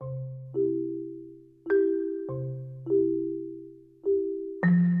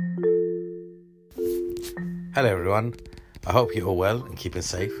Hello everyone, I hope you're all well and keeping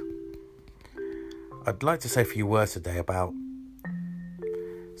safe. I'd like to say a few words today about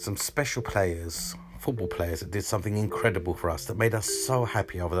some special players, football players that did something incredible for us, that made us so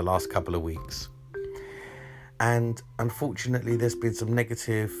happy over the last couple of weeks. And unfortunately there's been some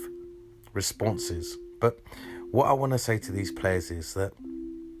negative responses, but what I want to say to these players is that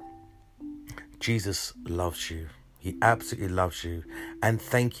Jesus loves you. He absolutely loves you, and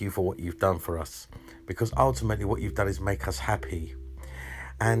thank you for what you've done for us, because ultimately what you've done is make us happy.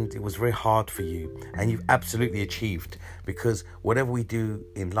 And it was very hard for you, and you've absolutely achieved, because whatever we do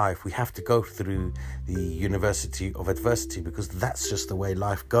in life, we have to go through the university of adversity, because that's just the way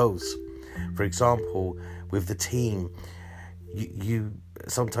life goes. For example, with the team, you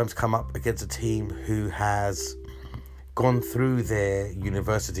sometimes come up against a team who has gone through their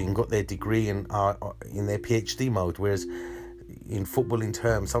university and got their degree and are in their PhD mode, whereas in footballing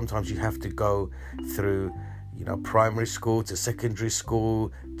terms, sometimes you have to go through, primary school to secondary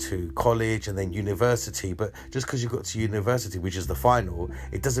school to college and then university. But just because you got to university, which is the final,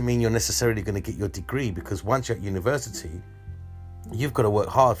 it doesn't mean you're necessarily going to get your degree, because once you're at university, you've got to work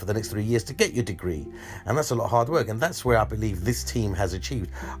hard for the next 3 years to get your degree. And that's a lot of hard work. And that's where I believe this team has achieved.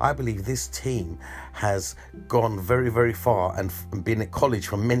 I believe this team has gone very, very far and been at college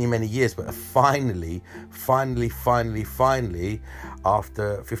for many, many years. But finally,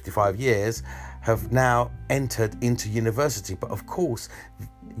 after 55 years, have now entered into university. But of course,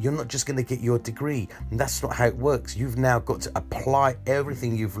 you're not just going to get your degree. That's not how it works. You've now got to apply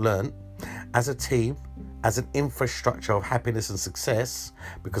everything you've learned as a team, as an infrastructure of happiness and success,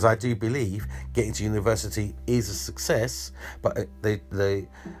 because I do believe getting to university is a success, but the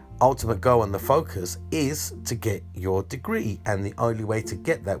ultimate goal and the focus is to get your degree. And the only way to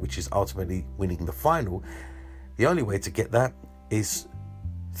get that, which is ultimately winning the final, the only way to get that is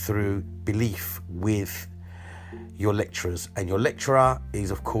through belief with your lecturers. And your lecturer is,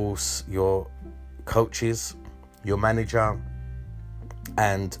 of course, your coaches, your manager,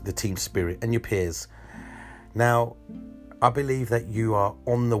 and the team spirit, and your peers. Now, I believe that you are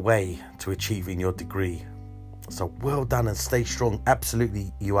on the way to achieving your degree. So well done and stay strong.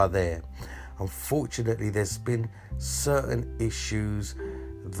 Absolutely, you are there. Unfortunately, there's been certain issues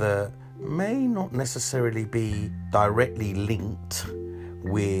that may not necessarily be directly linked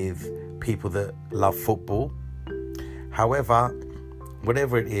with people that love football. However,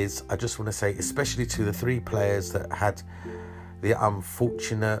 whatever it is, I just want to say, especially to the 3 players that had the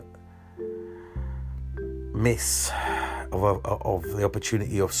unfortunate miss of the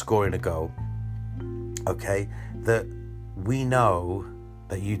opportunity of scoring a goal, okay, that we know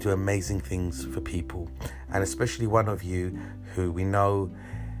that you do amazing things for people, and especially one of you who we know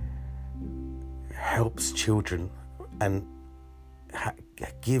helps children and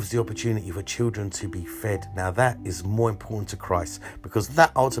gives the opportunity for children to be fed. Now that is more important to Christ, because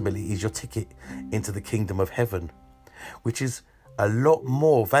that ultimately is your ticket into the kingdom of heaven, which is a lot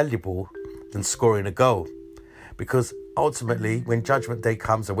more valuable than scoring a goal. Because ultimately, when judgment day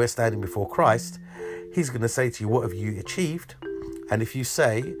comes and we're standing before Christ, he's going to say to you, what have you achieved? And if you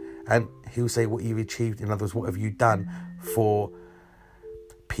say, and he'll say what you've achieved, in other words, what have you done for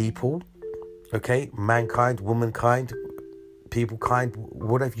people, okay, mankind, womankind, people kind,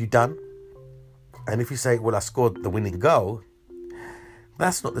 what have you done? And if you say, well, I scored the winning goal,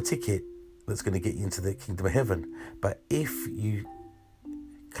 that's not the ticket that's going to get you into the kingdom of heaven. But if you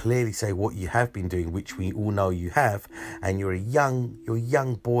clearly say what you have been doing, which we all know you have, and you're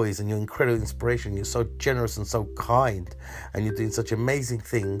young boys and you're incredible inspiration, you're so generous and so kind, and you're doing such amazing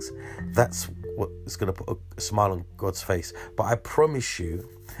things, that's what is going to put a smile on God's face. But I promise you,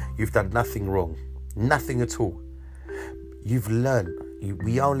 you've done nothing wrong, nothing at all. You've learned.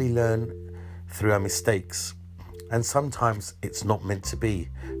 We only learn through our mistakes, and sometimes it's not meant to be.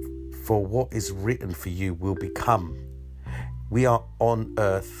 For what is written for you will become. We are on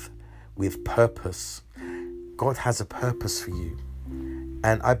earth with purpose. God has a purpose for you.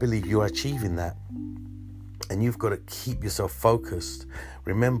 And I believe you're achieving that. And you've got to keep yourself focused.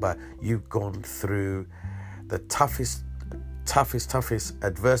 Remember, you've gone through the toughest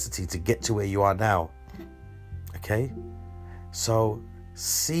adversity to get to where you are now. Okay? So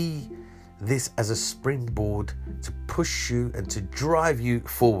see this as a springboard to push you and to drive you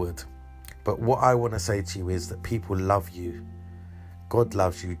forward. But what I want to say to you is that people love you. God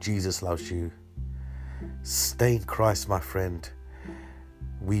loves you. Jesus loves you. Stay in Christ, my friend.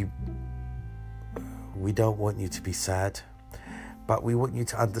 We don't want you to be sad, but we want you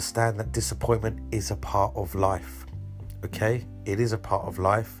to understand that disappointment is a part of life. Okay? It is a part of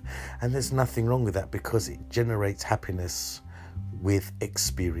life, and there's nothing wrong with that, because it generates happiness with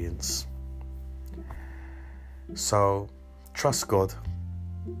experience. So trust God,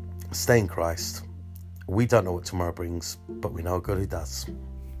 stay in Christ. We don't know what tomorrow brings, but we know a God who does.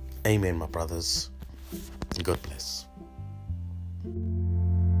 Amen, my brothers. God bless.